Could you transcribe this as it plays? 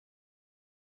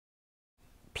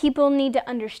People need to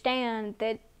understand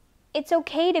that it's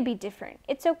okay to be different.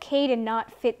 It's okay to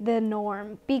not fit the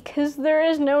norm, because there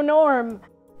is no norm.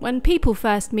 When people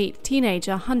first meet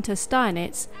teenager Hunter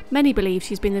Steinitz, many believe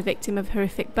she's been the victim of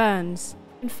horrific burns.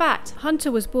 In fact,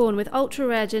 Hunter was born with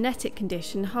ultra-rare genetic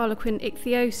condition Harlequin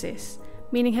Ichthyosis,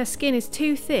 meaning her skin is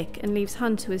too thick and leaves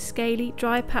Hunter with scaly,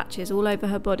 dry patches all over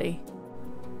her body.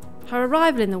 Her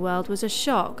arrival in the world was a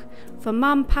shock for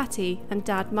Mum Patty and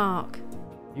Dad Mark.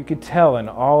 You could tell in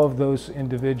all of those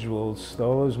individuals,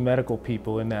 those medical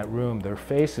people in that room, their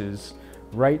faces,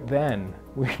 right then,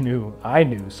 I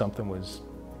knew something was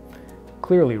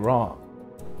clearly wrong.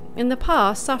 In the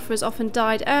past, sufferers often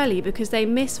died early because they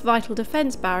missed vital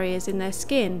defence barriers in their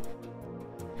skin.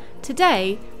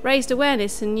 Today, raised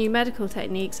awareness and new medical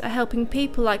techniques are helping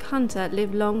people like Hunter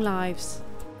live long lives.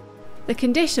 The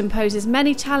condition poses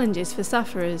many challenges for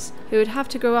sufferers who would have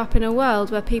to grow up in a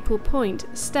world where people point,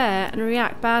 stare and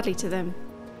react badly to them.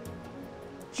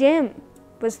 Gym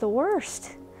was the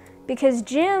worst, because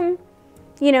gym,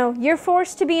 you're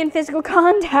forced to be in physical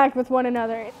contact with one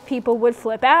another. People would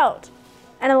flip out.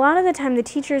 And a lot of the time the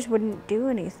teachers wouldn't do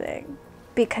anything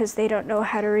because they don't know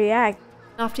how to react.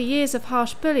 After years of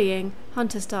harsh bullying,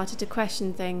 Hunter started to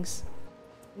question things.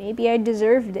 Maybe I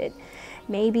deserved it.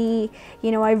 Maybe,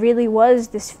 I really was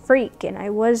this freak and I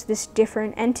was this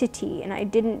different entity and I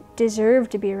didn't deserve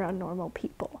to be around normal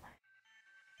people.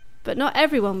 But not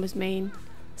everyone was mean.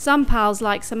 Some pals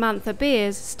like Samantha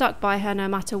Beers stuck by her no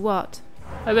matter what.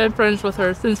 I've been friends with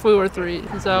her since we were 3.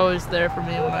 She's always there for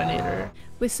me when I need her.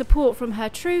 With support from her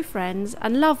true friends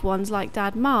and loved ones like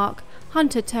Dad Mark,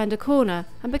 Hunter turned a corner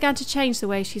and began to change the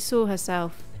way she saw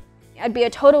herself. I'd be a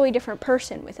totally different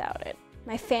person without it.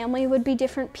 My family would be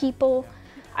different people.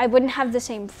 I wouldn't have the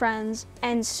same friends.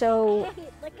 And so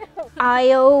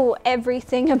I owe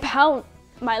everything about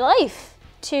my life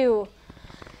to,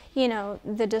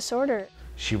 the disorder.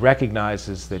 She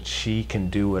recognizes that she can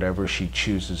do whatever she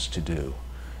chooses to do,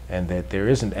 and that there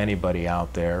isn't anybody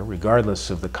out there, regardless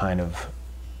of the kind of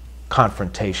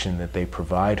confrontation that they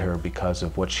provide her because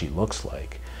of what she looks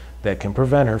like, that can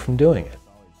prevent her from doing it.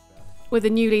 With a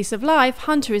new lease of life,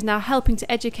 Hunter is now helping to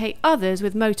educate others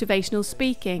with motivational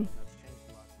speaking.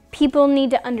 People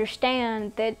need to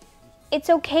understand that it's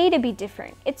okay to be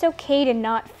different. It's okay to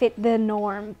not fit the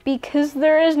norm, because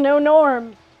there is no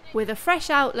norm. With a fresh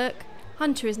outlook,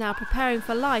 Hunter is now preparing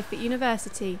for life at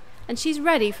university, and she's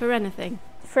ready for anything.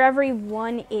 For every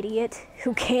one idiot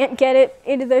who can't get it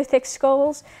into their thick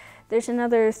skulls, there's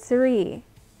another 3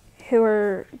 who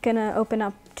are gonna open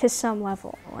up to some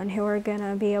level and who are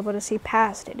gonna be able to see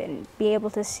past it and be able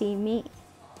to see me.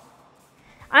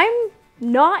 I'm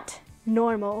not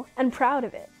normal and proud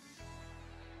of it.